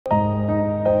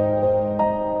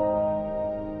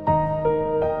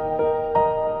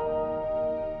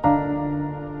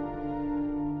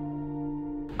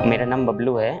मेरा नाम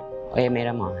बबलू है और ये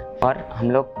मेरा माँ है। और हम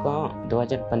लोग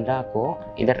 2015 को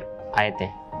इधर आए थे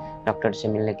डॉक्टर से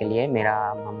मिलने के लिए, मेरा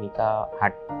मम्मी का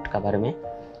हार्ट का बारे में।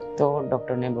 तो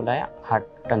डॉक्टर ने बुलाया, हार्ट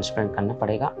ट्रांसप्लांट करना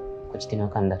पड़ेगा कुछ दिनों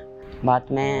के अंदर। बाद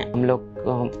में हम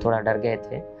लोग थोड़ा डर गए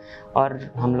थे और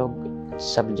हम लोग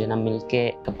सब जना मिल के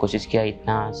तब कोशिश किया,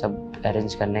 इतना सब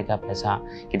अरेंज करने का, पैसा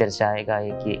किधर से आएगा,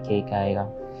 ये क्या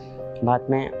आएगा। बाद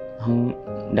में हम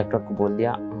डॉक्टर को बोल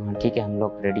दिया ठीक है हम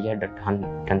लोग रेडी है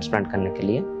ट्रांसप्लांट करने के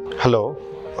लिए। Hello,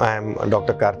 I am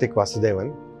Dr. Karthik Vasudevan,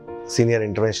 Senior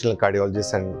Interventional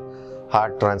Cardiologist and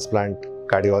Heart Transplant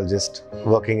Cardiologist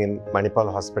working in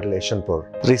Manipal Hospital Yeshwanthpur.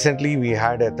 Recently we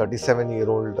had a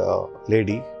 37-year-old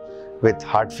lady with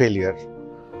heart failure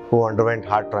who underwent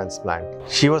heart transplant.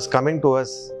 She was coming to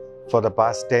us for the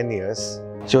past 10 years.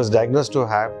 She was diagnosed to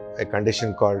have a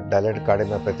condition called dilated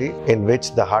cardiomyopathy, in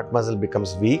which the heart muscle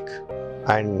becomes weak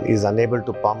and is unable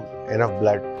to pump enough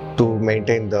blood to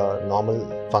maintain the normal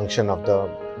function of the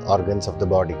organs of the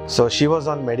body. So she was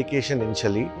on medication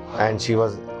initially and she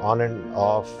was on and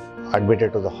off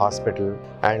admitted to the hospital,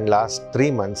 and last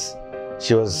 3 months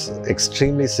she was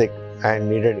extremely sick and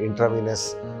needed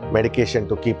intravenous medication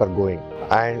to keep her going.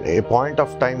 And a point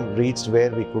of time reached where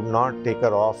we could not take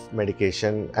her off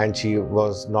medication and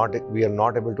we are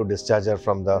not able to discharge her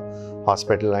from the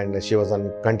hospital, and she was on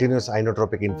continuous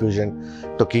inotropic infusion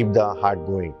to keep the heart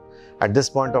going. At this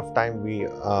point of time we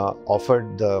offered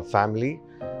the family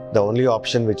the only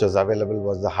option which was available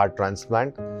was the heart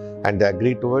transplant, and they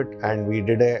agreed to it, and we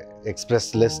did a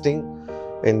express listing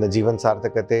in the Jeevan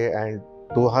Sarthakate, and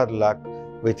to her luck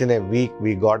within a week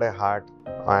we got a heart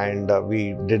and we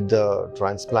did the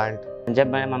transplant. जब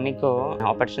मेरे mummy को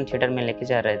operation theatre में लेके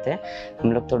जा रहे थे,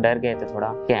 हम लोग तो डर गए थे थोड़ा,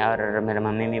 और मेरे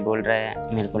मम्मी भी बोल रहे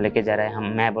हैं मेरे को लेके जा रहे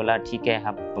हैं। मैं बोला ठीक है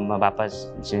आप वापस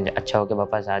अच्छा होके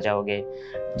वापस आ जाओगे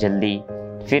जल्दी।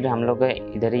 फिर हम लोग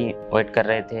इधर ही वेट कर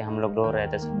रहे थे, हम लोग रो रहे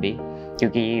थे सब भी,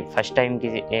 क्योंकि फर्स्ट टाइम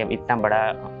की इतना बड़ा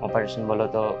ऑपरेशन बोलो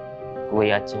तो कोई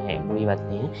अच्छा है बुरी बात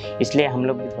नहीं है, इसलिए हम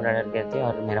लोग भी थोड़ा डर गए थे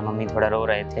और मेरा मम्मी थोड़ा रो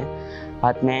रहे थे।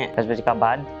 बाद में 10 बजे का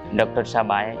बाद डॉक्टर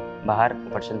साहब आए बाहर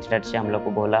ऑपरेशन थिएटर से, हम लोग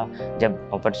को बोला जब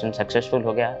ऑपरेशन सक्सेसफुल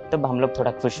हो गया तब हम लोग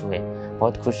थोड़ा खुश हुए,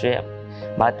 बहुत खुश हुए।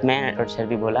 बाद में डॉक्टर सर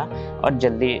भी बोला और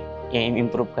जल्दी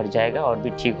इम्प्रूव कर जाएगा और भी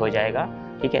ठीक हो जाएगा,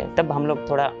 ठीक है। तब हम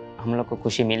लोग को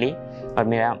खुशी मिली और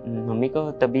मेरा मम्मी को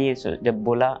तभी जब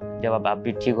बोला जब आप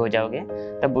भी ठीक हो जाओगे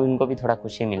तब उनको भी थोड़ा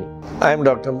खुशी मिली। I am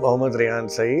Dr. Mohammed Rehan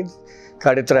Sayeed,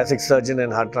 Cardiothoracic Surgeon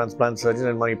and Heart Transplant Surgeon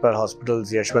at Manipal Hospital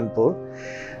Yeshwanthpur.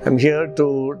 I'm here to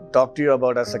talk to you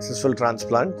about our successful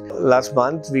transplant. Last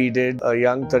month we did a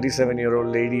young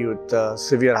 37-year-old lady with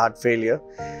severe heart failure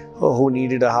who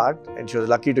needed a heart, and she was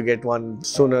lucky to get one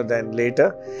sooner than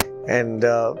later. And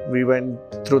we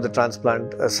went through the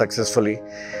transplant successfully.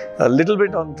 A little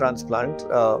bit on transplant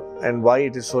and why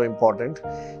it is so important.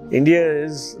 India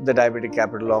is the diabetic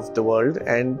capital of the world,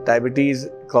 and diabetes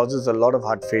causes a lot of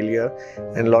heart failure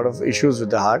and a lot of issues with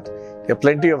the heart. There are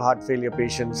plenty of heart failure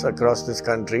patients across this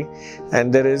country,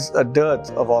 and there is a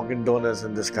dearth of organ donors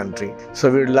in this country.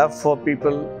 So we would love for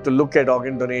people to look at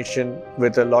organ donation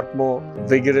with a lot more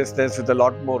vigorousness, with a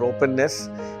lot more openness,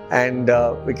 and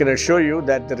we can assure you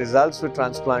that the results with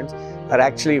transplants are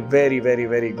actually very, very,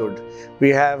 very good. We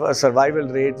have a survival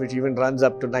rate which even runs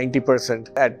up to 90%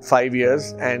 at 5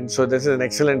 years, and so this is an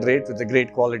excellent rate with a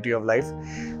great quality of life.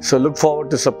 So look forward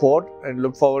to support and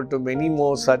look forward to many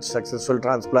more such successful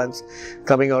transplants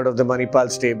coming out of the Manipal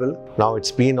stable. Now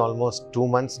it's been almost 2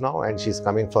 months now and she's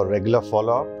coming for regular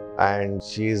follow-up, and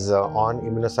she's on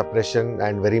immunosuppression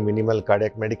and very minimal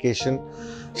cardiac medication.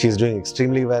 She's doing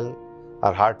extremely well.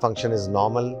 Her heart function is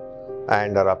normal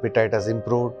and her appetite has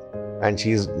improved, and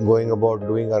she is going about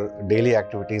doing her daily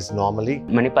activities normally.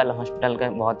 Manipal hospital का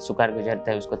बहुत शुक्रगुजार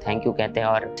है, उसको thank you कहते हैं।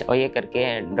 और ये करके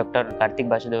doctor Kartik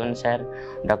Vasudevan sir,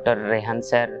 doctor Rehan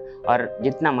sir और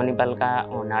जितना मणिपाल का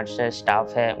नर्स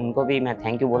स्टाफ है उनको भी मैं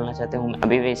थैंक यू बोलना चाहता हूँ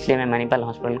अभी भी, इसलिए मैं मणिपाल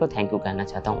हॉस्पिटल को थैंक यू कहना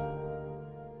चाहता हूँ।